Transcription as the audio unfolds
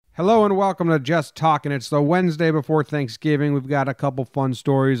Hello and welcome to Just Talking. It's the Wednesday before Thanksgiving. We've got a couple fun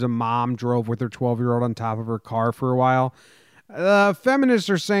stories. A mom drove with her 12-year-old on top of her car for a while. Feminists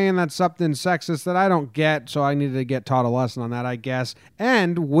are saying that's something sexist that I don't get, so I need to get taught a lesson on that, I guess.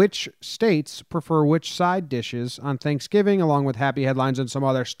 And which states prefer which side dishes on Thanksgiving, along with happy headlines and some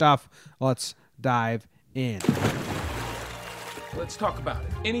other stuff. Let's dive in. Let's talk about it.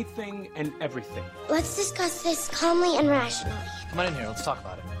 Anything and everything. Let's discuss this calmly and rationally. Come on in here. Let's talk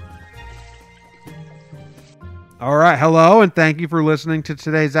about it. All right, hello, and thank you for listening to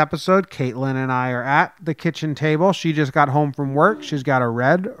today's episode. Caitlin and I are at the kitchen table. She just got home from work. She's got a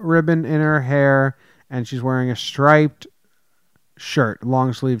red ribbon in her hair, and she's wearing a striped shirt,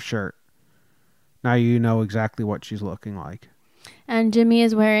 long-sleeve shirt. Now you know exactly what she's looking like. And Jimmy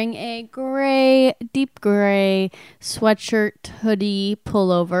is wearing a gray, deep gray sweatshirt, hoodie,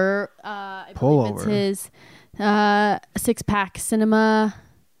 pullover. I believe it's his six-pack cinema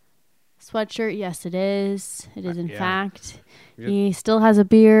sweatshirt. Yes, it is. It is, in fact. Yep. He still has a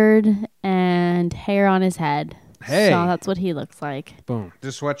beard and hair on his head. Hey. So that's what he looks like. Boom.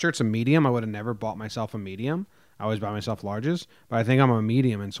 This sweatshirt's a medium. I would have never bought myself a medium. I always buy myself larges, but I think I'm a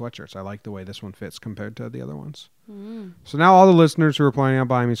medium in sweatshirts. I like the way this one fits compared to the other ones. So now all the listeners who are planning on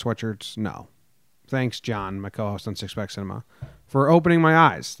buying me sweatshirts know. Thanks, John, my co-host on Six Pack Cinema, for opening my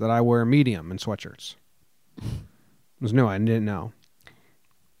eyes that I wear medium in sweatshirts. It was new. I didn't know.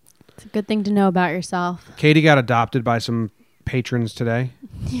 It's a good thing to know about yourself. Katie got adopted by some patrons today.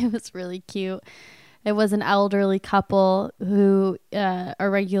 It was really cute. It was an elderly couple who are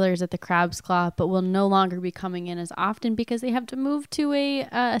regulars at the Crabs Claw, but will no longer be coming in as often because they have to move to a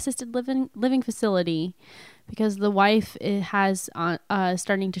assisted living facility because the wife has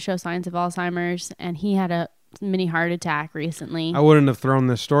starting to show signs of Alzheimer's, and he had a mini heart attack recently. I wouldn't have thrown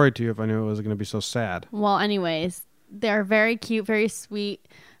this story to you if I knew it was going to be so sad. Well, anyways, they're very cute, very sweet.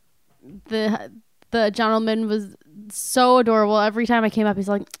 The gentleman was so adorable. Every time I came up, he's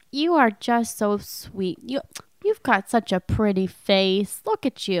like, "You are just so sweet. You've got such a pretty face. Look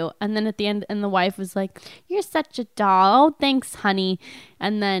at you." And then at the end, and the wife was like, "You're such a doll. Oh, thanks, honey."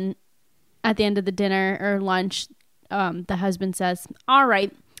 And then at the end of the dinner or lunch, the husband says, "All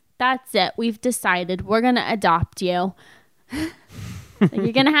right, that's it. We've decided we're going to adopt you." So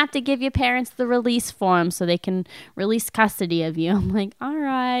you're going to have to give your parents the release form so they can release custody of you. I'm like, all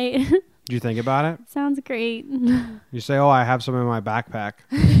right. Did you think about it? Sounds great. You say, "Oh, I have some in my backpack."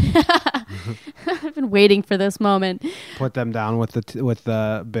 I've been waiting for this moment. Put them down with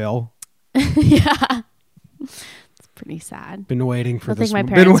the bill. Yeah. It's pretty sad. Been waiting for this.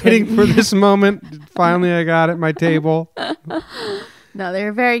 For this moment. Finally, I got it. My table. No,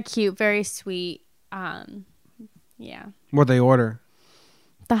 they're very cute, very sweet. Yeah. What'd they order?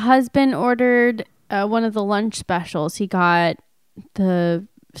 The husband ordered one of the lunch specials. He got the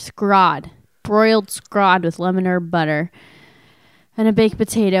broiled scrod with lemon herb butter and a baked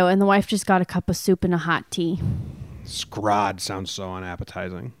potato, and the wife just got a cup of soup and a hot tea. Scrod sounds so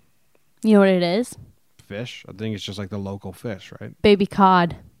unappetizing. You know what it is? Fish? I think it's just like the local fish, right? Baby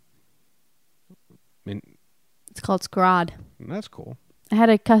cod. I mean, it's called scrod. That's cool. I had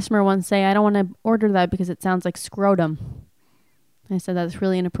a customer once say, "I don't want to order that because it sounds like scrotum." I said, "That's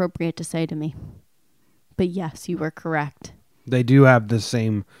really inappropriate to say to me." But yes, you were correct. They do have the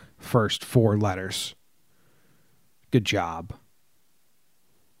same first four letters. Good job.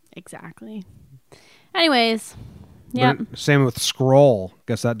 Exactly. Anyways, yeah. Same with scroll.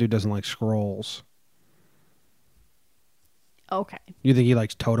 Guess that dude doesn't like scrolls. Okay. You think he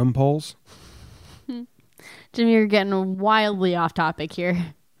likes totem poles? Jimmy, you're getting wildly off topic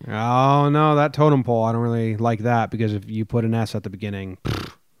here. Oh, no, that totem pole, I don't really like that because if you put an S at the beginning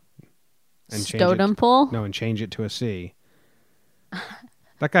and totem pole? No, and change it to a C.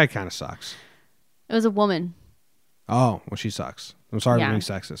 That guy kind of sucks. It was a woman. Oh, well, she sucks. I'm sorry for being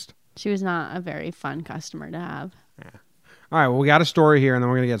sexist. She was not a very fun customer to have. Yeah. All right, well, we got a story here, and then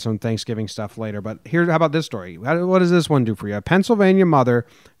we're going to get some Thanksgiving stuff later. But how about this story? What does this one do for you? A Pennsylvania mother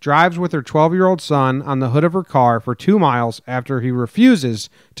drives with her 12-year-old son on the hood of her car for 2 miles after he refuses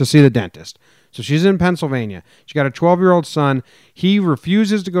to see the dentist. So she's in Pennsylvania. She got a 12-year-old son. He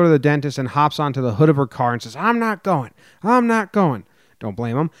refuses to go to the dentist and hops onto the hood of her car and says, I'm not going. Don't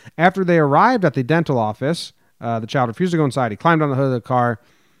blame him. After they arrived at the dental office, the child refused to go inside. He climbed on the hood of the car.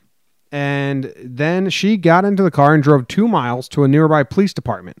 And then she got into the car and drove 2 miles to a nearby police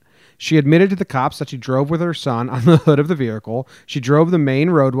department. She admitted to the cops that she drove with her son on the hood of the vehicle. She drove the main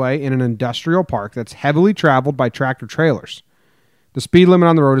roadway in an industrial park that's heavily traveled by tractor trailers. The speed limit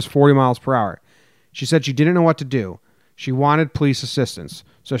on the road is 40 miles per hour. She said she didn't know what to do. She wanted police assistance.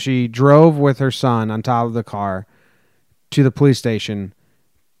 So she drove with her son on top of the car to the police station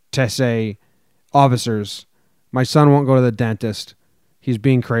to say, officers, my son won't go to the dentist. He's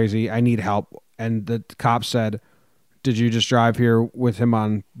being crazy. I need help. And the cop said, did you just drive here with him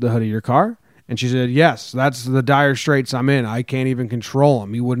on the hood of your car? And she said, yes, that's the dire straits I'm in. I can't even control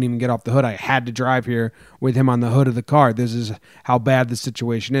him. He wouldn't even get off the hood. I had to drive here with him on the hood of the car. This is how bad the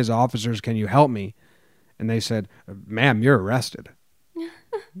situation is. Officers, can you help me? And they said, ma'am, you're arrested.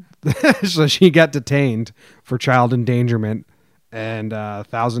 So she got detained for child endangerment and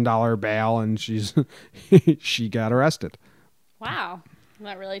 $1,000 bail, and she got arrested. Wow.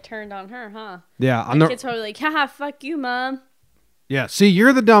 That really turned on her, huh? Yeah. The kid's probably like, haha, fuck you, Mom. Yeah, see,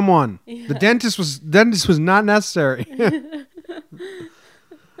 you're the dumb one. Yeah. The dentist was not necessary.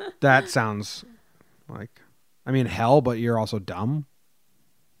 That sounds like, I mean, hell, but you're also dumb.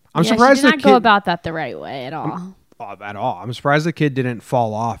 I'm surprised she did not go about that the right way at all. At all. I'm surprised the kid didn't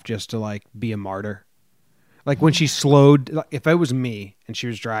fall off just to like be a martyr. Like when she slowed, if it was me and she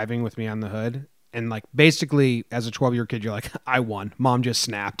was driving with me on the hood, and like basically as a 12-year kid, you're like, I won. Mom just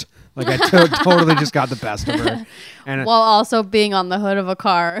snapped. Like I totally just got the best of her. And while also being on the hood of a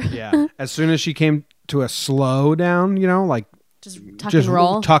car. Yeah. As soon as she came to a slow down, like just tuck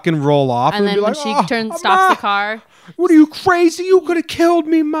and roll off. And then when like, she stops the car. What are you, crazy? You could have killed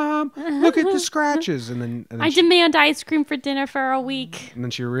me, Mom. Look at the scratches. And then I demand ice cream for dinner for a week. And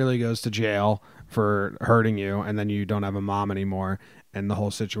then she really goes to jail for hurting you. And then you don't have a mom anymore. And the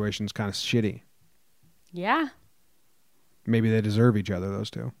whole situation's kind of shitty. Yeah. Maybe they deserve each other, those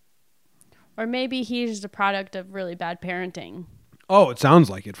two. Or maybe he's just a product of really bad parenting. Oh, it sounds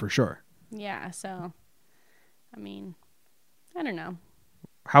like it for sure. Yeah, so, I mean, I don't know.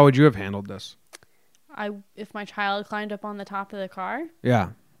 How would you have handled this? If my child climbed up on the top of the car,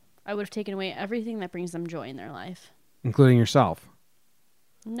 yeah, I would have taken away everything that brings them joy in their life. Including yourself?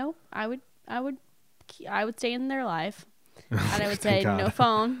 Nope. I would stay in their life. And I would say, no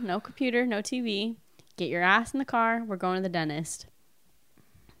phone, no computer, no TV. Get your ass in the car. We're going to the dentist.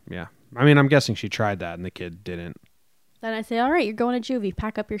 Yeah. I mean, I'm guessing she tried that and the kid didn't. Then I say, all right, you're going to juvie.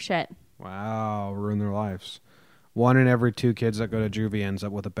 Pack up your shit. Wow. Ruin their lives. 1 in every 2 kids that go to juvie ends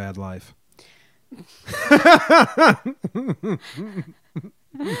up with a bad life.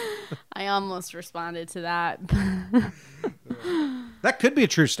 I almost responded to that. That could be a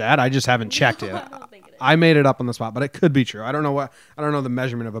true stat. I just haven't checked it. I don't think it is. I made it up on the spot, but it could be true. I don't know the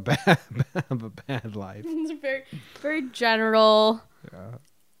measurement of a bad life. It's very, very general.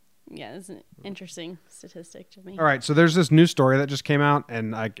 Yeah, it's an interesting statistic to me. All right, so there's this new story that just came out,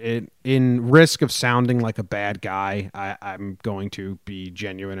 and in risk of sounding like a bad guy, I'm going to be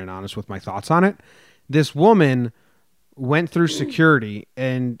genuine and honest with my thoughts on it. This woman went through security,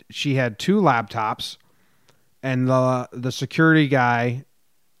 and she had 2 laptops, and the security guy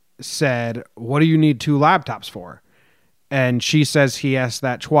said, what do you need 2 laptops for? And she says he asked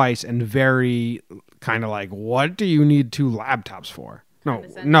that twice, and very kind of like, what do you need 2 laptops for?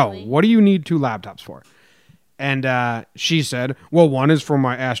 No. What do you need 2 laptops for? And she said, well, one is for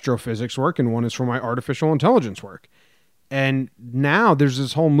my astrophysics work and one is for my artificial intelligence work. And now there's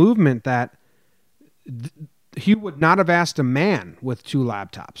this whole movement that he would not have asked a man with 2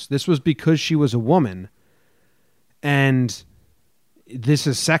 laptops. This was because she was a woman. And this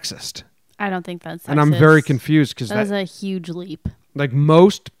is sexist. I don't think that's sexist. And I'm very confused because that is a huge leap. Like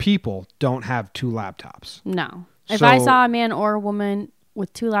most people don't have 2 laptops. No. If I saw a man or a woman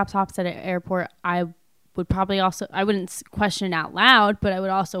with 2 laptops at an airport, I would probably I wouldn't question it out loud, but I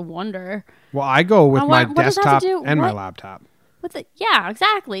would also wonder. Well, I go with my desktop and my laptop. Yeah,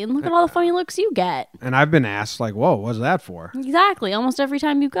 exactly. And look at all the funny looks you get. And I've been asked, like, whoa, what's that for? Exactly. Almost every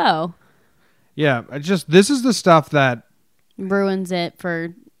time you go. Yeah, this is the stuff that ruins it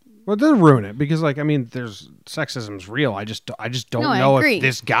for. Well, it doesn't ruin it because, like, I mean, there's sexism's real. I just don't know if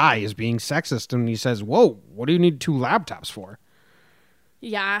this guy is being sexist and he says, "Whoa, what do you need 2 laptops for?"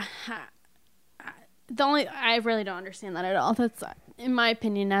 Yeah, I really don't understand that at all. That's, in my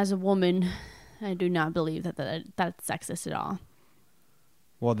opinion, as a woman, I do not believe that's sexist at all.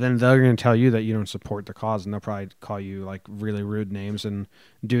 Well, then they're going to tell you that you don't support the cause, and they'll probably call you like really rude names and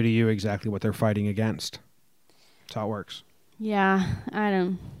do to you exactly what they're fighting against. That's how it works. Yeah, I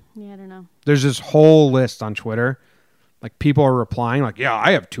don't know. There's this whole list on Twitter. Like, people are replying like, yeah,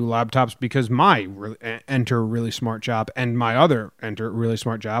 I have 2 laptops because my enter really smart job and my other enter really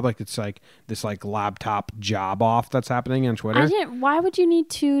smart job. Like, it's like this like laptop job off that's happening on Twitter. Why would you need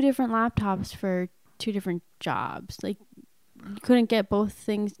 2 different laptops for 2 different jobs? Like, you couldn't get both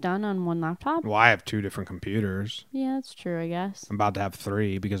things done on one laptop? Well, I have 2 different computers. Yeah, that's true, I guess. I'm about to have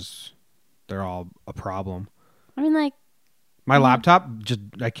 3 because they're all a problem. I mean, like, my laptop,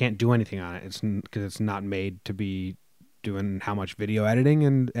 I can't do anything on it. It's because it's not made to be doing how much video editing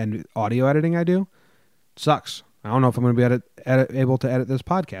and audio editing I do. It sucks. I don't know if I'm going to be able to edit this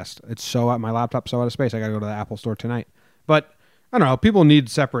podcast. It's my laptop's so out of space. I got to go to the Apple store tonight. But I don't know. People need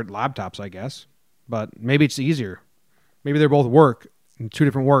separate laptops, I guess. But maybe it's easier. Maybe they both work and two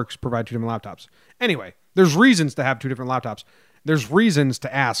different works provide two different laptops. Anyway, there's reasons to have two different laptops. There's reasons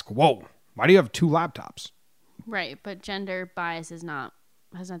to ask, whoa, why do you have two laptops? Right, but gender bias has nothing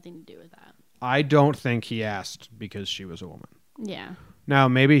to do with that. I don't think he asked because she was a woman. Yeah. Now,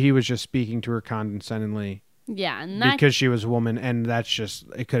 maybe he was just speaking to her condescendingly. Yeah, and because she was a woman, and that's just,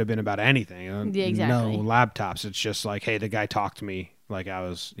 it could have been about anything. Yeah, exactly. No laptops. It's just like, hey, the guy talked to me like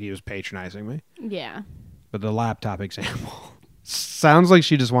he was patronizing me. Yeah. But the laptop example sounds like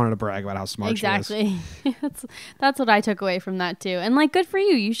she just wanted to brag about how smart she is. Exactly. That's what I took away from that too. And like, good for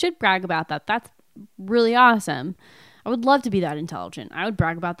you. You should brag about that. That's really awesome. I would love to be that intelligent. I would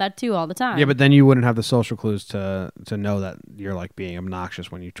brag about that too all the time. Yeah, but then you wouldn't have the social clues to know that you're like being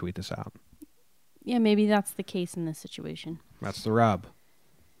obnoxious when you tweet this out. Yeah, maybe that's the case in this situation. That's the rub.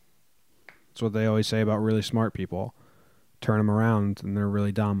 That's what they always say about really smart people. Turn them around and they're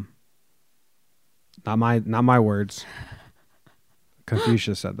really dumb. Not my words.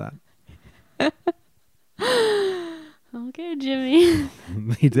 Confucius said that. Okay, Jimmy.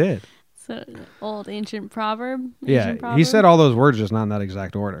 He did. So, old ancient proverb. He said all those words, just not in that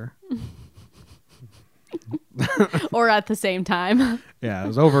exact order. Or at the same time. Yeah, it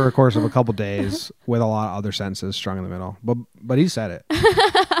was over a course of a couple days with a lot of other sentences strung in the middle. But he said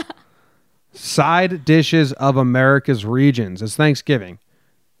it. Side dishes of America's regions. It's Thanksgiving.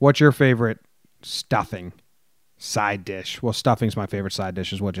 What's your favorite stuffing side dish? Well, stuffing's my favorite side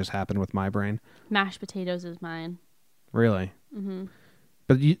dish, is what just happened with my brain. Mashed potatoes is mine. Really? Mm-hmm.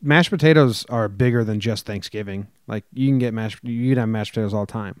 But mashed potatoes are bigger than just Thanksgiving. Like, you can have mashed potatoes all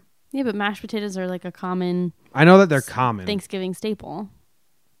the time. Yeah, but mashed potatoes are like a common... I know that they're common. Thanksgiving staple.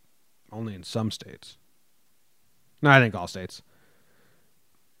 Only in some states. No, I think all states.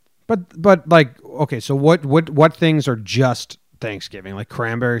 But like, okay, so what things are just Thanksgiving? Like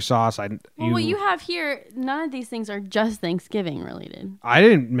cranberry sauce? What you have here, none of these things are just Thanksgiving related. I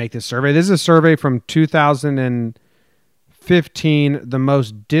didn't make this survey. This is a survey from 2015, the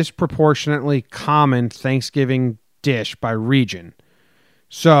most disproportionately common Thanksgiving dish by region.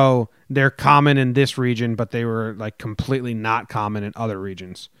 So they're common in this region, but they were like completely not common in other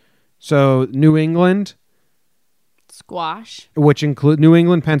regions. So New England, squash, which include New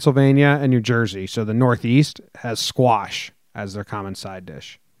England, Pennsylvania, and New Jersey. So the Northeast has squash as their common side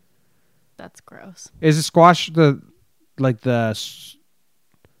dish. That's gross. Is it squash with the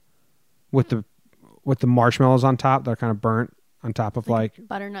marshmallows on top? They're kind of burnt on top of like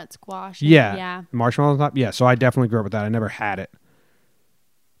butternut squash. Yeah. Marshmallows on top. Yeah. So I definitely grew up with that. I never had it.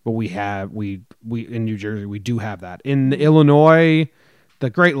 But we in New Jersey, we do have that. In Illinois,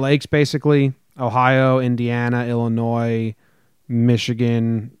 the Great Lakes, basically, Ohio, Indiana, Illinois,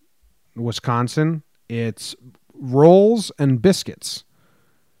 Michigan, Wisconsin, it's rolls and biscuits.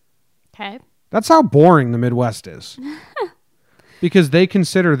 Okay. That's how boring the Midwest is. Because they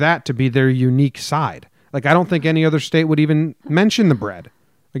consider that to be their unique side. Like, I don't think any other state would even mention the bread.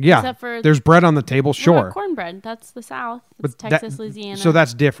 Like, yeah, there's bread on the table, sure. Cornbread, that's the South. It's Texas, Louisiana. So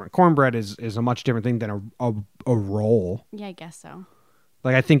that's different. Cornbread is a much different thing than a roll. Yeah, I guess so.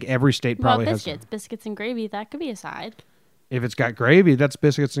 Like, I think every state probably has... Biscuits and gravy, that could be a side. If it's got gravy, that's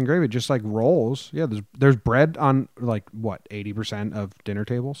biscuits and gravy, just like rolls. Yeah, there's bread on, like, what, 80% of dinner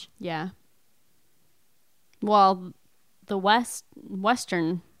tables? Yeah. Well, the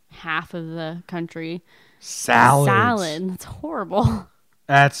western half of the country... Salad. That's horrible.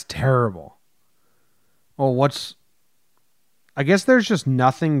 That's terrible. Well, I guess there's just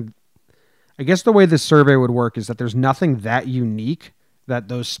nothing... I guess the way this survey would work is that there's nothing that unique that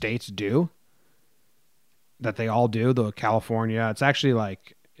those states do, that they all do. The California, it's actually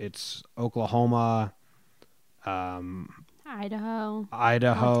like, it's Oklahoma, Idaho,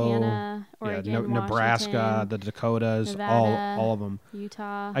 Montana, Oregon, Nebraska, Washington, the Dakotas, Nevada, all of them.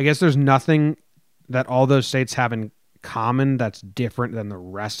 Utah. I guess there's nothing that all those states have in common that's different than the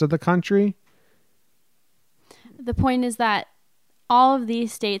rest of the country. The point is that all of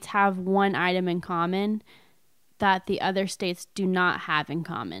these states have one item in common that the other states do not have in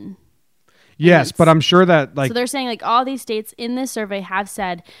common. Yes, but I'm sure that so they're saying like all these states in this survey have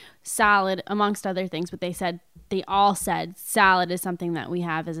said salad amongst other things, but they all said salad is something that we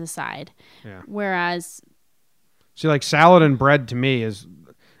have as a side. Yeah. Whereas, see, like salad and bread to me is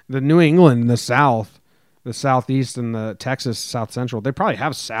the New England, the South, the Southeast, and the Texas South Central. They probably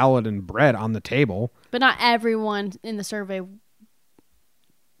have salad and bread on the table, but not everyone in the survey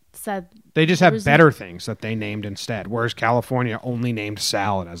said They just there have was better things that they named instead, whereas California only named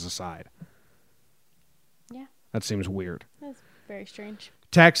salad as a side. Yeah, That seems weird. that's very strange.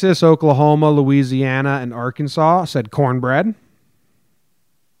 Texas, Oklahoma, Louisiana, and Arkansas said cornbread.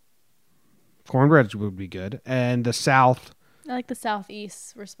 Cornbread would be good. And the South, I like the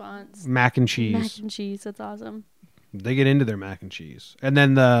Southeast response. mac and cheese. Mac and cheese, that's awesome. They get into their mac and cheese. And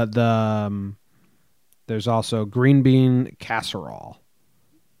then there's also green bean casserole.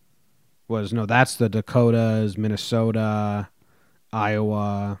 That's the Dakotas, Minnesota,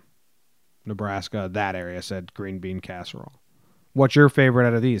 Iowa, Nebraska. That area said green bean casserole. What's your favorite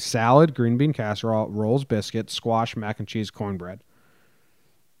out of these? Salad, green bean casserole, rolls, biscuits, squash, mac and cheese, cornbread.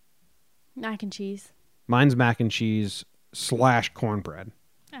 Mac and cheese. Mine's mac and cheese / cornbread.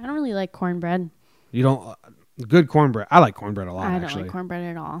 I don't really like cornbread. You don't good cornbread. I like cornbread a lot. I don't actually. like cornbread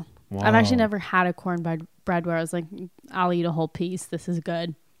at all. Whoa. I've actually never had a cornbread where I was like, I'll eat a whole piece. This is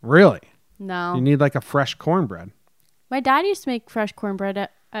good. Really? No. You need like a fresh cornbread. My dad used to make fresh cornbread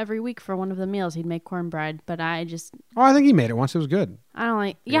every week for one of the meals. He'd make cornbread, but I think he made it once. It was good. I don't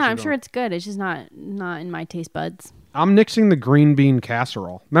like. guess Yeah, you I'm sure don't. it's good. It's just not in my taste buds. I'm nixing the green bean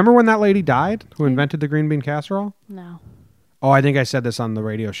casserole. Remember when that lady died who invented the green bean casserole? No. Oh, I think I said this on the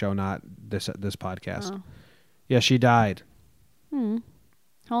radio show, not this podcast. Oh. Yeah, she died. How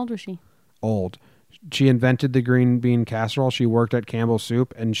old was she? Old. She invented the green bean casserole. She worked at Campbell's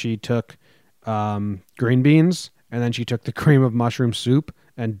Soup, and she took green beans, and then she took the cream of mushroom soup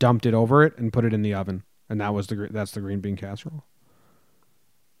and dumped it over it and put it in the oven, and that's the green bean casserole.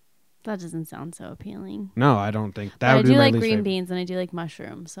 That doesn't sound so appealing. No, I don't think that But would I be do my like least green favorite. beans and I do like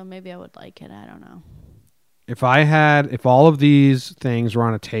mushrooms, so maybe I would like it. I don't know. If all of these things were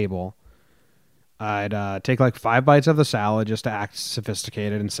on a table, I'd take like 5 bites of the salad just to act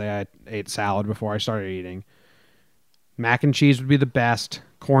sophisticated and say I ate salad before I started eating. Mac and cheese would be the best.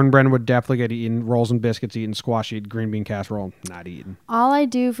 Cornbread would definitely get eaten. Rolls and biscuits eaten. Squash eaten. Green bean casserole not eaten. All I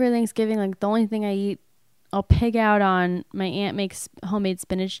do for Thanksgiving, like the only thing I eat, I'll pig out on. My aunt makes homemade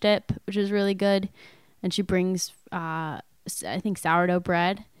spinach dip, which is really good, and she brings I think sourdough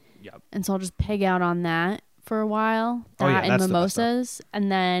bread. Yep. And so I'll just pig out on that for a while. Oh, yeah, That and that's the best stuff. mimosas,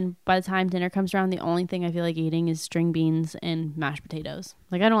 and then by the time dinner comes around, the only thing I feel like eating is string beans and mashed potatoes.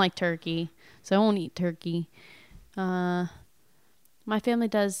 Like I don't like turkey, so I won't eat turkey. My family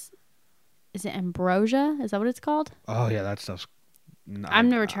does. Is it ambrosia? Is that what it's called? Oh yeah, that stuff's. I've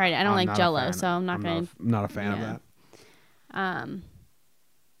never tried it. I don't I'm like not a Jell-O, fan. so I'm not gonna. Not a fan of yeah. that.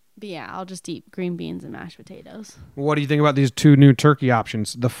 But yeah, I'll just eat green beans and mashed potatoes. What do you think about these 2 new turkey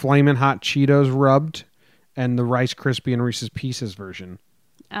options? The Flamin' Hot Cheetos rubbed, and the Rice Krispie and Reese's Pieces version.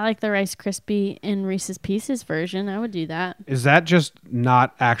 I like the Rice Krispie and Reese's Pieces version. I would do that. Is that just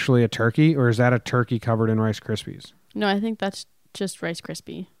not actually a turkey, or is that a turkey covered in Rice Krispies? No, I think that's just Rice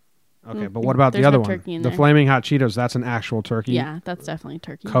Krispie. Okay, but what about the There's other no one? turkey in The there. Flaming Hot Cheetos, that's an actual turkey Yeah, that's definitely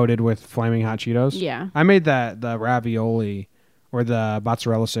turkey. coated with Flaming Hot Cheetos? Yeah. I made the ravioli or the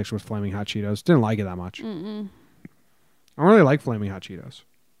mozzarella sticks with Flaming Hot Cheetos. Didn't like it that much. I don't really like Flaming Hot Cheetos.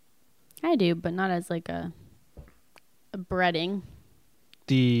 I do, but not as like a breading.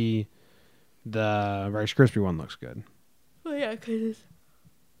 The Rice Krispie one looks good. Oh yeah, because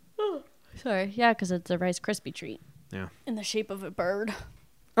sorry, yeah, because it's a Rice Krispie treat. Yeah. In the shape of a bird.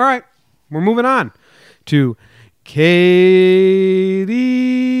 All right, we're moving on to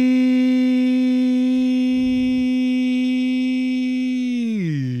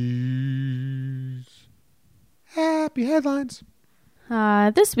Katie's Happy Headlines.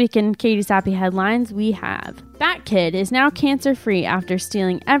 This week in Katie's Happy Headlines, we have Bat Kid is now cancer-free after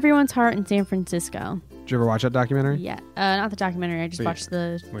stealing everyone's heart in San Francisco. Did you ever watch that documentary? Yeah, not the documentary. I just Wait, watched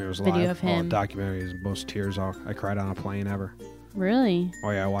the When it was video live. of him. Oh, documentary is most tears I cried on a plane ever. Really?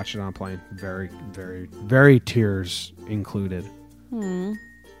 Oh yeah, I watched it on a plane. Very, very, very tears included.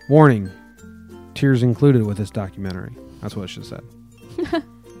 Warning: tears included with this documentary. That's what it should have said.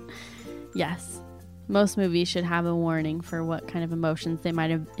 Yes. Most movies should have a warning for what kind of emotions they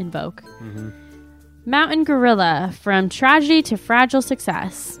might invoke. Mountain Gorilla, from tragedy to fragile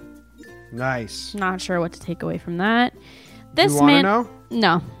success. Nice. Not sure what to take away from that. This You want to man, know?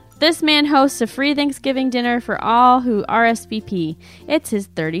 no. This man hosts a free Thanksgiving dinner for all who RSVP. It's his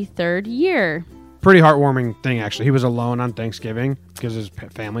 33rd year. Pretty heartwarming thing, actually. He was alone on Thanksgiving because his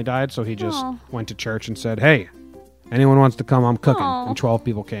family died, so he just Aw. went to church and said, "Hey, anyone wants to come? I'm cooking." Aw. And 12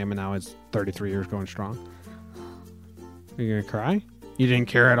 people came, and now it's 33 years going strong. Are you gonna cry? You didn't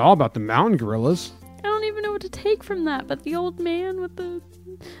care at all about the mountain gorillas. I don't even know what to take from that, but the old man with the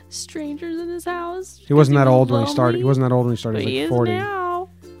strangers in his house. He wasn't that was old when he started. He lonely, wasn't that old when he started. but He he was is like 40. now.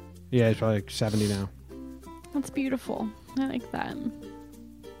 Yeah, he's probably like 70 now. That's beautiful. I like that.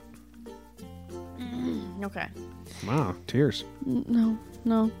 Okay. Wow, tears.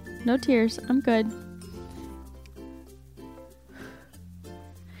 No tears. I'm good.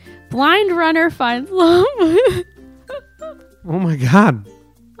 Blind runner finds love. Oh my God.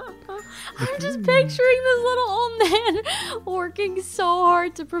 I'm just picturing this little old man working so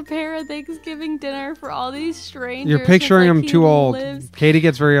hard to prepare a Thanksgiving dinner for all these strangers. You're picturing It's him he too old. lives- Katie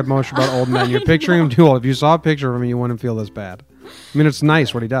gets very emotional about old men. You're picturing him too old. If you saw a picture of him, you wouldn't feel this bad. I mean, it's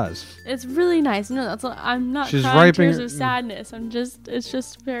nice what he does. It's really nice. No, that's what, I'm not She's crying riping- tears of sadness. It's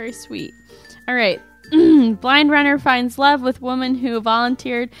just very sweet. All right. Blind runner finds love with woman who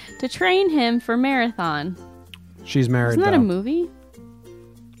volunteered to train him for marathon. She's married, Isn't that though. a movie?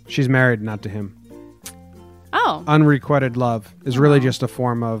 She's married, not to him. Oh. Unrequited love is really just a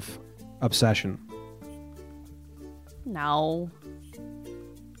form of obsession. No.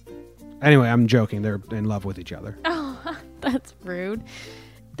 Anyway, I'm joking. They're in love with each other. Oh, that's rude.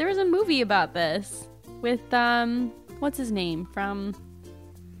 There was a movie about this with, what's his name from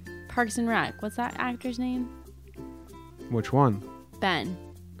Parks and Rec? What's that actor's name? Which one? Ben.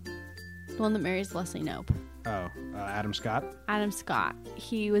 The one that marries Leslie Knope. Oh, Adam Scott? Adam Scott.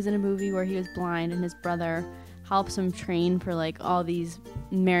 He was in a movie where he was blind and his brother helps him train for like all these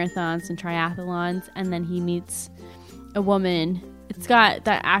marathons and triathlons, and then he meets a woman. It's got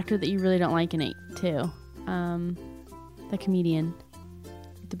that actor that you really don't like in it too. The comedian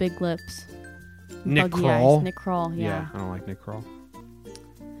with the big lips. Nick Buggy Kroll? eyes. Nick Kroll, yeah. I don't like Nick Kroll.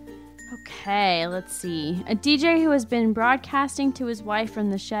 Okay, let's see. A DJ who has been broadcasting to his wife from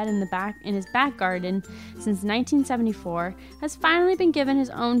the shed in his back garden since 1974 has finally been given his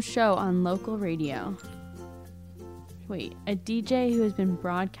own show on local radio. Wait, a DJ who has been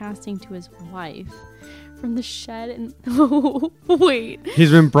broadcasting to his wife from the shed in wait.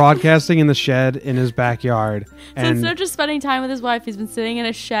 He's been broadcasting in the shed in his backyard. So And instead of just spending time with his wife, he's been sitting in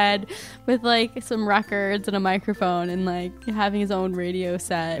a shed with like some records and a microphone and like having his own radio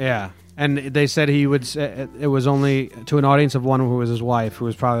set. yeah. And they said he would say it was only to an audience of one who was his wife, who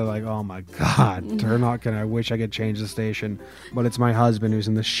was probably like, oh my God, they're not going to, I wish I could change the station. But it's my husband who's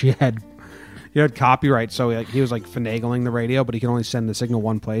in the shed. He had copyright, so he was like finagling the radio, but he can only send the signal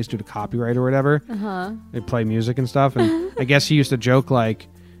one place due to copyright or whatever. They play music and stuff, and I guess he used to joke like,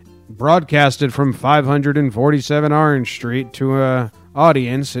 broadcasted from 547 Orange Street to a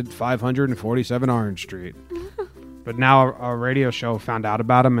audience at 547 Orange Street. But now a radio show found out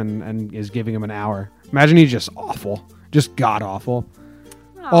about him and is giving him an hour. Imagine he's just awful, just god awful.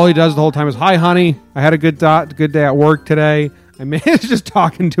 All he does the whole time is, "Hi, honey, I had a good day at work today." I mean, he's just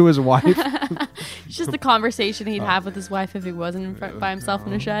talking to his wife. It's just the conversation he'd have with his wife if he wasn't in front by himself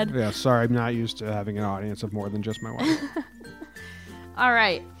in a shed. Yeah, sorry, I'm not used to having an audience of more than just my wife. All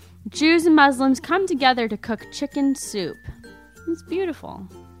right. Jews and Muslims come together to cook chicken soup. It's beautiful.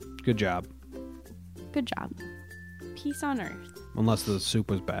 Good job. Good job. Peace on earth. Unless the soup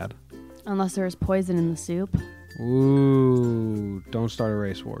was bad. Unless there was poison in the soup. Ooh, don't start a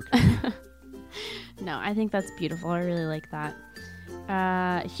race war. No, I think that's beautiful. I really like that.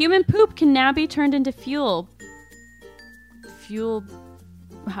 Human poop can now be turned into fuel.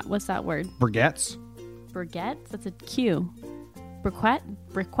 What's that word? Briquettes? Briquettes? That's a Q.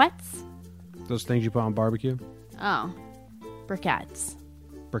 Briquettes? Those things you put on barbecue? Oh. Briquettes.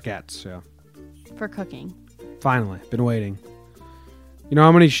 Briquettes, yeah. For cooking. Finally, been waiting. You know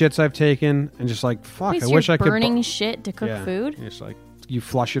how many shits I've taken and just like, fuck, Wait, I so wish you're I could. burning shit to cook Yeah. food? It's like, you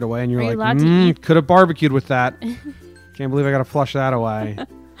flush it away and you're Are you like, allowed to eat? could have barbecued with that. Can't believe I got to flush that away.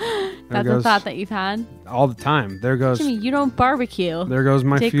 That's a thought that you've had? all the time. There goes, Jimmy, you don't barbecue. there goes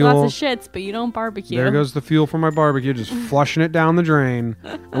my Take fuel. lots of shits, but you don't barbecue. There goes the fuel for my barbecue, just flushing it down the drain.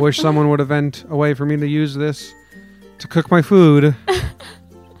 I wish someone would invent a way for me to use this to cook my food.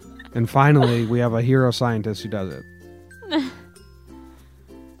 And finally, we have a hero scientist who does it.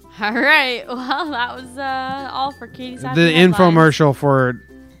 All right. Well, that was all for Katie's Happy The Headlines. infomercial for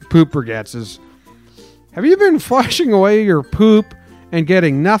poop briquettes is, have you been flushing away your poop and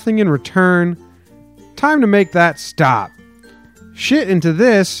getting nothing in return? Time to make that stop. Shit into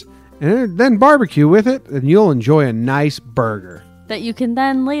this and then barbecue with it, and you'll enjoy a nice burger. That you can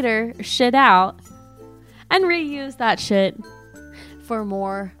then later shit out and reuse that shit for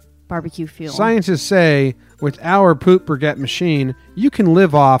more barbecue fuel. Scientists say with our poop briquette machine, you can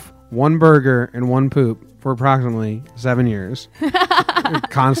live off one burger and one poop for approximately 7 years. A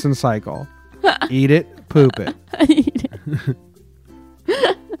constant cycle. Eat it, poop it.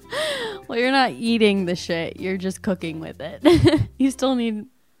 Well, you're not eating the shit. You're just cooking with it. You still need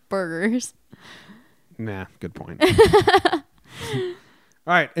burgers. Nah, good point. All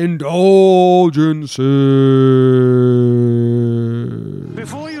right, indulgences.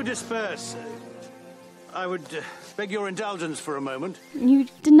 Before you disperse, I would beg your indulgence for a moment. You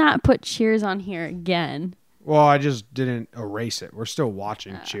did not put Cheers on here again. Well, I just didn't erase it. We're still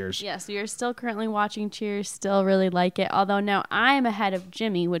watching Cheers. Yes, we are still currently watching Cheers. Still really like it. Although now I'm ahead of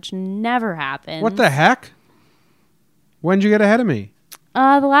Jimmy, which never happens. What the heck? When'd you get ahead of me?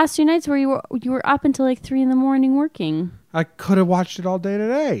 The last 2 nights where you were up until like 3 a.m. working. I could have watched it all day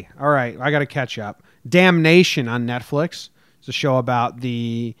today. All right, I got to catch up. Damnation on Netflix. It's a show about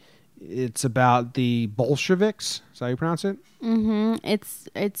the Bolsheviks. Is that how you pronounce it? Mm-hmm.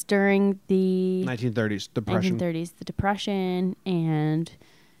 It's during the 1930s Depression. 1930s, the Depression, and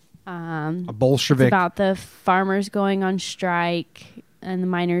A Bolshevik. it's about the farmers going on strike and the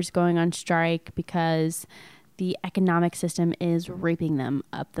miners going on strike because the economic system is raping them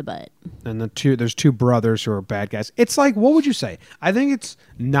up the butt. And there's two brothers who are bad guys. It's like, what would you say? I think it's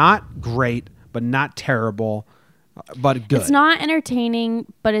not great, but not terrible, but good. It's not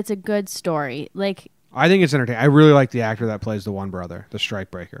entertaining, but it's a good story. Like, I think it's entertaining. I really like the actor that plays the one brother, the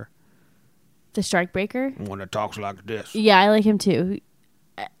strikebreaker. the strike breaker. One that talks like this. Yeah, I like him too.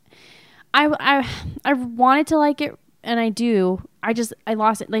 I wanted to like it, and I do. I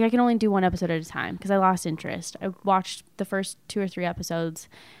lost it. Like, I can only do one episode at a time because I lost interest. I watched the first 2 or 3 episodes,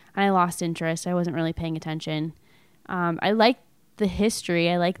 and I lost interest. I wasn't really paying attention. I like the history.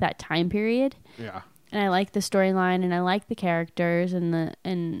 I like that time period. Yeah. And I like the storyline, and I like the characters, and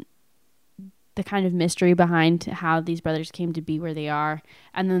the kind of mystery behind how these brothers came to be where they are.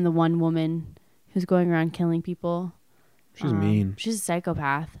 And then the one woman who's going around killing people. She's mean. She's a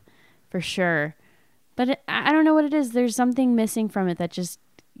psychopath, for sure. But I don't know what it is. There's something missing from it that just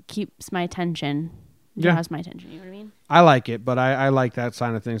keeps my attention. Draws my attention. You know what I mean? I like it, but I like that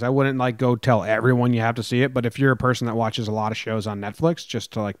side of things. I wouldn't like go tell everyone you have to see it, but if you're a person that watches a lot of shows on Netflix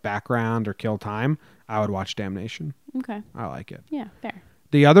just to like background or kill time, I would watch Damnation. Okay. I like it. Yeah, fair.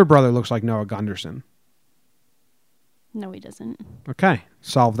 The other brother looks like Noah Gunderson. No, he doesn't. Okay,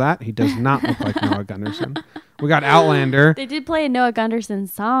 solve that. He does not look like Noah Gunderson. We got Outlander. They did play a Noah Gunderson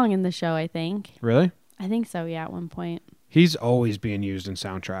song in the show, I think. Really? I think so, yeah, at one point. He's always being used in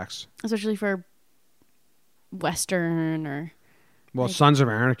soundtracks. Especially for Western or... Well, Sons of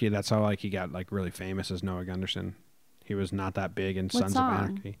Anarchy, that's how like he got like really famous as Noah Gunderson. He was not that big in Sons song? of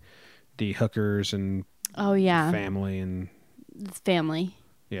Anarchy. The Hookers and Oh, yeah. Family and... It's Family.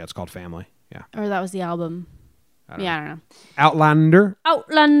 Yeah, it's called Family. Yeah. Or that was the album. I don't know. Outlander.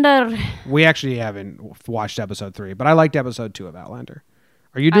 Outlander. We actually haven't watched episode 3, but I liked episode 2 of Outlander.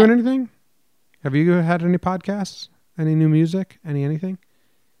 Are you doing anything? Have you had any podcasts? Any new music? Anything?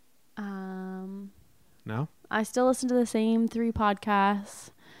 No? I still listen to the same 3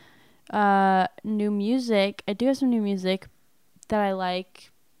 podcasts. New music. I do have some new music that I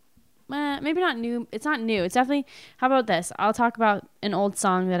like. Maybe not new. It's not new. It's definitely... How about this? I'll talk about an old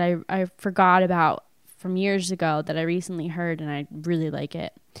song that I forgot about from years ago that I recently heard, and I really like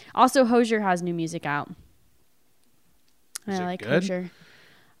it. Also, Hozier has new music out. Is I it like good? Hozier.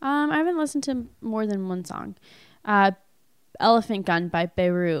 I haven't listened to more than one song. Elephant Gun by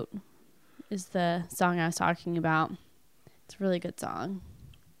Beirut is the song I was talking about. It's a really good song.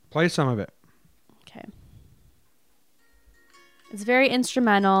 Play some of it. Okay. It's very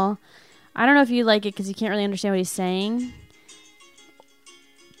instrumental. I don't know if you like it because you can't really understand what he's saying.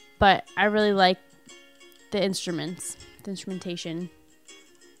 But I really like the instruments, the instrumentation.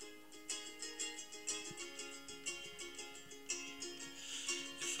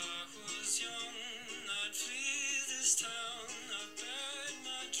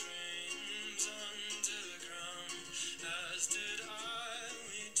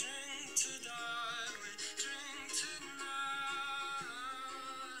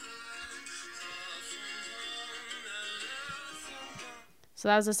 So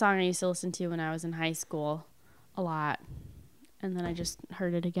that was a song I used to listen to when I was in high school a lot. And then I just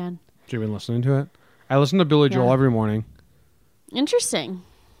heard it again. Have you been listening to it? I listen to Billy Joel every morning. Interesting.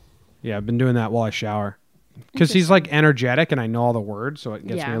 Yeah, I've been doing that while I shower. Because he's like energetic and I know all the words, so it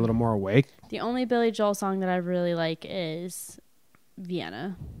gets me a little more awake. The only Billy Joel song that I really like is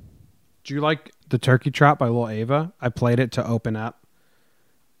Vienna. Do you like The Turkey Trot by Lil Ava? I played it to open up.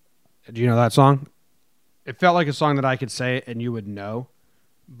 Do you know that song? It felt like a song that I could say it and you would know,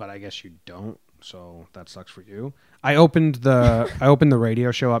 but I guess you don't, so that sucks for you. I opened the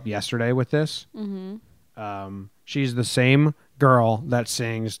radio show up yesterday with this. Mm-hmm. She's the same girl that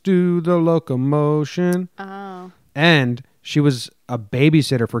sings "Do the Locomotion." Oh. And she was a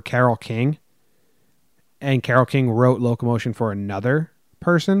babysitter for Carole King. And Carole King wrote Locomotion for another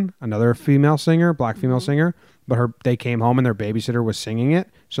person, another female singer, black female singer. But they came home and their babysitter was singing it.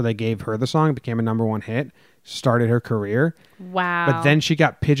 So they gave her the song. It became a #1 hit. started her career. Wow. But then she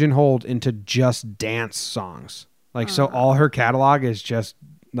got pigeonholed into just dance songs. Like, so all her catalog is just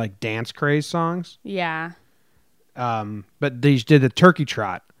like dance craze songs. Yeah. But they did the Turkey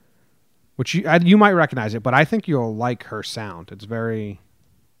Trot, which you might recognize it, but I think you'll like her sound. It's very,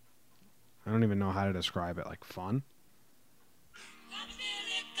 I don't even know how to describe it, like fun.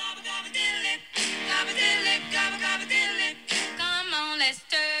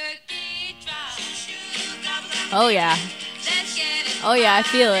 Oh yeah. Oh yeah, I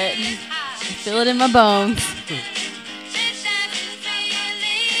feel it. I feel it in my bones.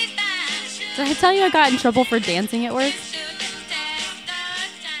 Did I tell you I got in trouble for dancing at work?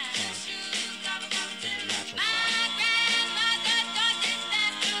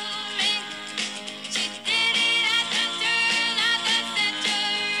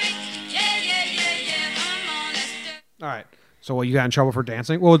 All right. So you got in trouble for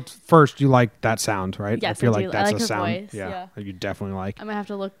dancing? Well, first you like that sound, right? Yes, I feel I like do. that's I like a her sound. voice, yeah. You definitely like. I'm gonna have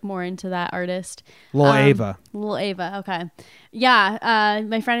to look more into that artist. Lil Ava. Lil Ava, okay. Yeah,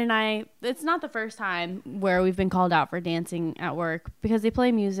 my friend and I, it's not the first time where we've been called out for dancing at work because they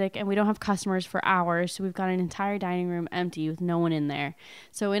play music and we don't have customers for hours. So we've got an entire dining room empty with no one in there.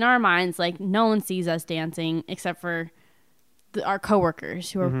 So in our minds, like, no one sees us dancing except for our coworkers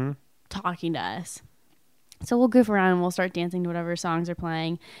who are talking to us. So we'll goof around and we'll start dancing to whatever songs are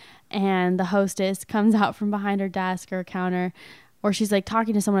playing. And the hostess comes out from behind her desk or a counter, or she's like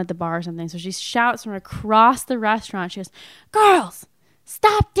talking to someone at the bar or something. So she shouts from across the restaurant. She goes, "Girls,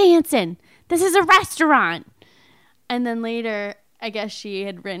 stop dancing. This is a restaurant." And then later, I guess she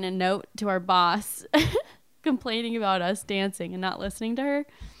had written a note to our boss complaining about us dancing and not listening to her.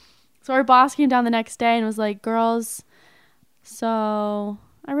 So our boss came down the next day and was like, "Girls, so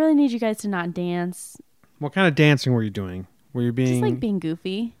I really need you guys to not dance." What kind of dancing were you doing? Were you being Just like being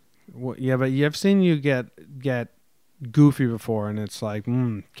goofy. Yeah, but I've seen you get goofy before, and it's like,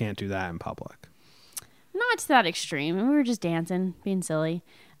 can't do that in public. Not to that extreme. We were just dancing, being silly.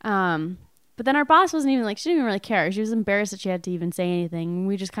 But then our boss wasn't even like, she didn't even really care. She was embarrassed that she had to even say anything.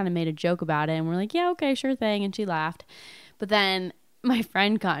 We just kind of made a joke about it, and we're like, yeah, okay, sure thing. And she laughed. But then my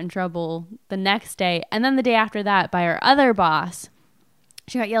friend got in trouble the next day, and then the day after that by our other boss.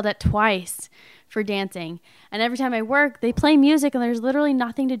 She got yelled at twice for dancing. And every time I work, they play music and there's literally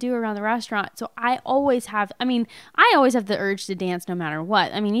nothing to do around the restaurant. So I always have the urge to dance no matter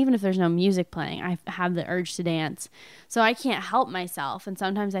what. I mean, even if there's no music playing, I have the urge to dance. So I can't help myself. And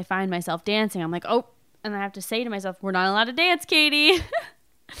sometimes I find myself dancing. I'm like, oh, and I have to say to myself, we're not allowed to dance, Katie.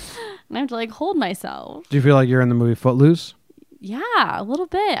 And I have to like hold myself. Do you feel like you're in the movie Footloose? Yeah, a little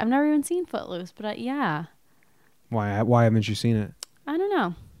bit. I've never even seen Footloose, but yeah. Why haven't you seen it? I don't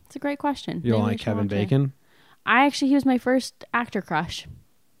know. It's a great question. You don't Maybe I like should Kevin watch it. Bacon? He was my first actor crush.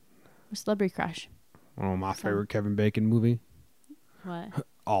 A celebrity crush. Oh, my favorite Kevin Bacon movie. What?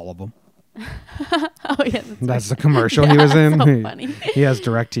 All of them. Oh, yeah. That's the commercial he was in. So funny. He has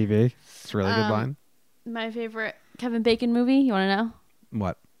DirecTV. It's a really good line. My favorite Kevin Bacon movie, you want to know?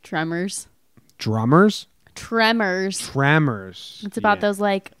 What? Tremors. Drummers? Tremors. Tremors. It's about Yeah. those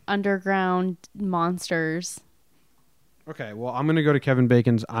like underground monsters. Okay, well, I'm going to go to Kevin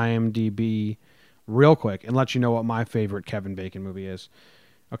Bacon's IMDb real quick and let you know what my favorite Kevin Bacon movie is.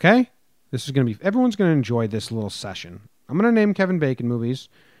 Okay? This is going to be... Everyone's going to enjoy this little session. I'm going to name Kevin Bacon movies,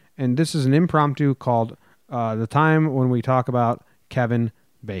 and this is an impromptu called The Time When We Talk About Kevin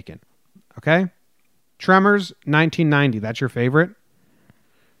Bacon. Okay? Tremors, 1990. That's your favorite?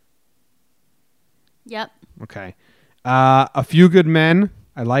 Yep. Okay. A Few Good Men.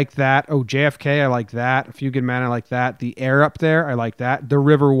 I like that. Oh, JFK, I like that. A Few Good Men, I like that. The Air Up There, I like that. The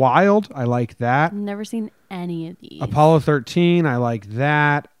River Wild, I like that. I've never seen any of these. Apollo 13, I like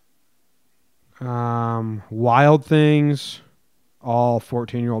that. Wild Things, all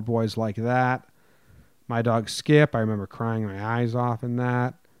 14-year-old boys like that. My Dog Skip, I remember crying my eyes off in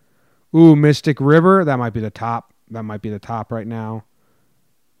that. Ooh, Mystic River, that might be the top. That might be the top right now.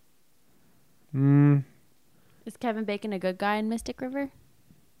 Is Kevin Bacon a good guy in Mystic River?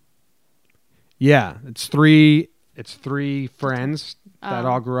 Yeah, it's three friends that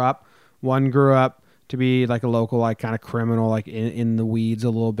all grew up. One grew up to be like a local, like kind of criminal, like in the weeds a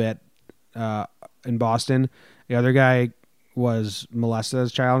little bit in Boston. The other guy was molested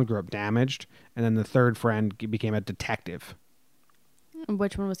as a child and grew up damaged. And then the third friend became a detective. And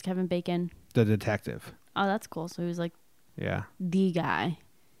which one was Kevin Bacon? The detective. Oh, that's cool. So he was like Yeah. the guy.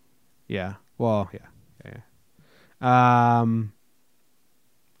 Yeah. Well, yeah.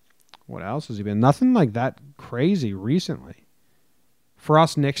 What else has he been? Nothing like that crazy recently.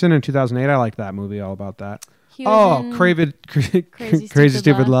 Frost Nixon in 2008. I like that movie. All about that. He was in Crazy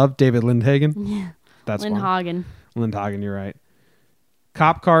Stupid Love. David Lindhagen. Yeah. That's one. Lindhagen. Lindhagen, you're right.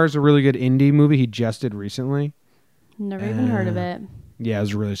 Cop Car is a really good indie movie he just did recently. Never even heard of it. Yeah, it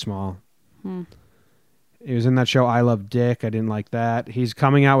was really small. He was in that show I Love Dick. I didn't like that. He's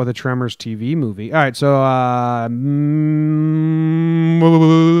coming out with a Tremors TV movie. All right, so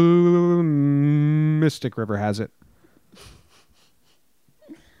Mystic River has it.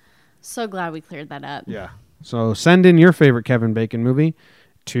 So glad we cleared that up. Yeah. So send in your favorite Kevin Bacon movie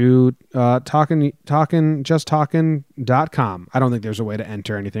to justtalkin.com. I don't think there's a way to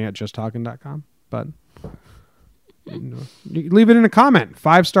enter anything at justtalkin.com, but you leave it in a comment.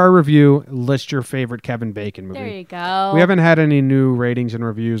 5-star review. List your favorite Kevin Bacon movie. There you go. We haven't had any new ratings and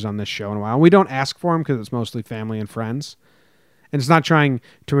reviews on this show in a while. We don't ask for them because it's mostly family and friends. And it's not trying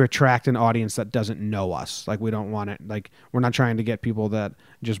to attract an audience that doesn't know us. Like, we don't want it. Like, we're not trying to get people that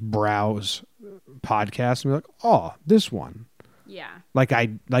just browse podcasts and be like, oh, this one. Yeah.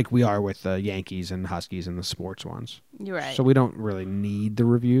 Like we are with the Yankees and Huskies and the sports ones. You're right. So we don't really need the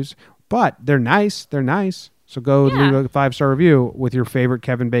reviews. But they're nice. They're nice. So go leave a 5-star review with your favorite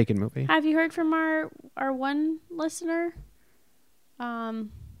Kevin Bacon movie. Have you heard from our one listener? We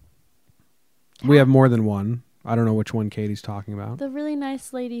have more than one. I don't know which one Katie's talking about. The really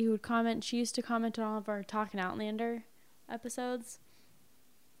nice lady who would comment. She used to comment on all of our Talking Outlander episodes.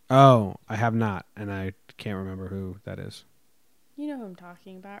 Oh, I have not, and I can't remember who that is. You know who I'm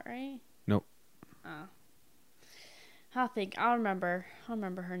talking about, right? Nope. Oh. I'll remember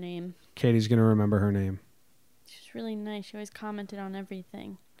her name. Katie's going to remember her name. She's really nice. She always commented on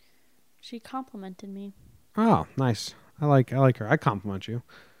everything. She complimented me. Oh, nice. I like her. I compliment you.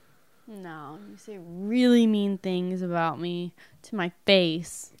 No, you say really mean things about me to my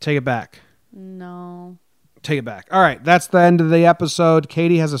face. Take it back. No. Take it back. All right, that's the end of the episode.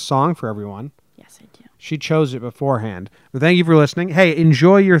 Katie has a song for everyone. Yes, I do. She chose it beforehand. But thank you for listening. Hey,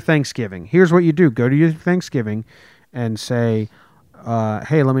 enjoy your Thanksgiving. Here's what you do. Go to your Thanksgiving and say,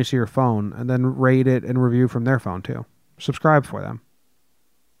 hey, let me see your phone, and then rate it and review from their phone, too. Subscribe for them.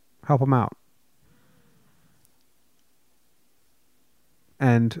 Help them out.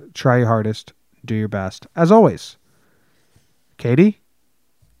 And try your hardest. Do your best. As always. Katie?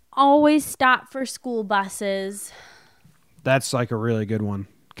 Always stop for school buses. That's like a really good one.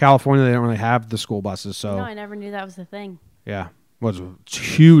 California, they don't really have the school buses, so... No, I never knew that was a thing. Yeah. Well, it's a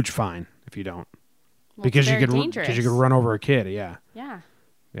huge fine if you don't. Well, because you dangerous. could run over a kid, yeah. Yeah.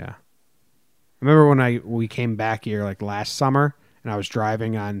 Yeah. I remember when we came back here like last summer, and I was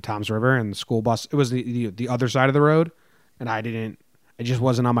driving on Tom's River, and the school bus, it was the other side of the road, and it just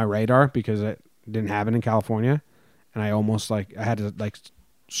wasn't on my radar because it didn't have it in California, and I almost I had to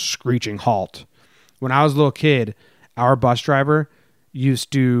screeching halt. When I was a little kid, our bus driver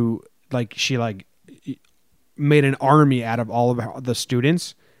used to she made an army out of all of the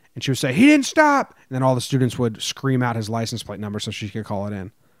students, and she would say, "He didn't stop," and then all the students would scream out his license plate number so she could call it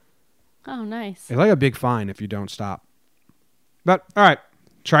in. Oh, nice. It's like a big fine if you don't stop. But all right,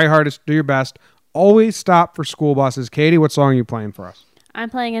 try your hardest, do your best. Always stop for school buses. Katie, what song are you playing for us? I'm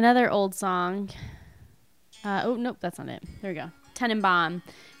playing another old song. Oh, nope, that's not it. There we go. Tenenbaum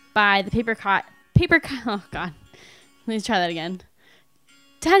by the oh, God. Let me try that again.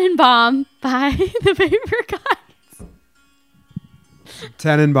 Tenenbaum by the Paper Cuts.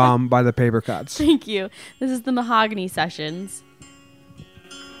 Tenenbaum by the Paper Cuts. Thank you. This is the Mahogany Sessions.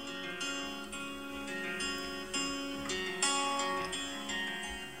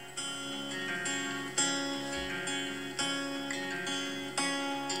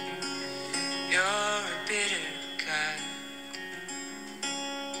 You're a bitter guy.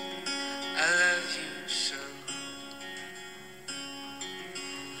 I love you so.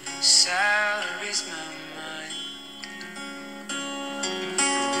 Sour is my mind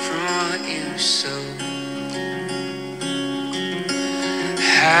from what you sow.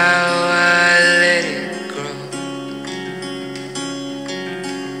 How I let it grow.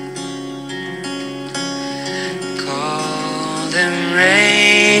 Cold and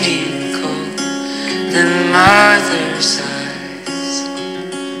rainy. The mother's eyes,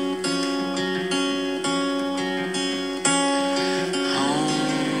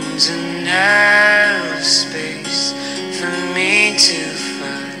 home's a narrow space for me to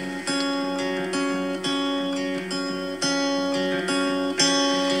find.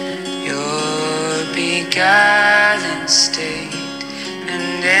 Your beguiling state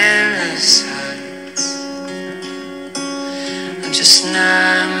and endless heights. I'm just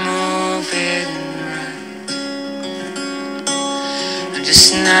not moving.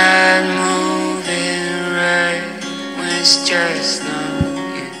 Just not moving right when it's just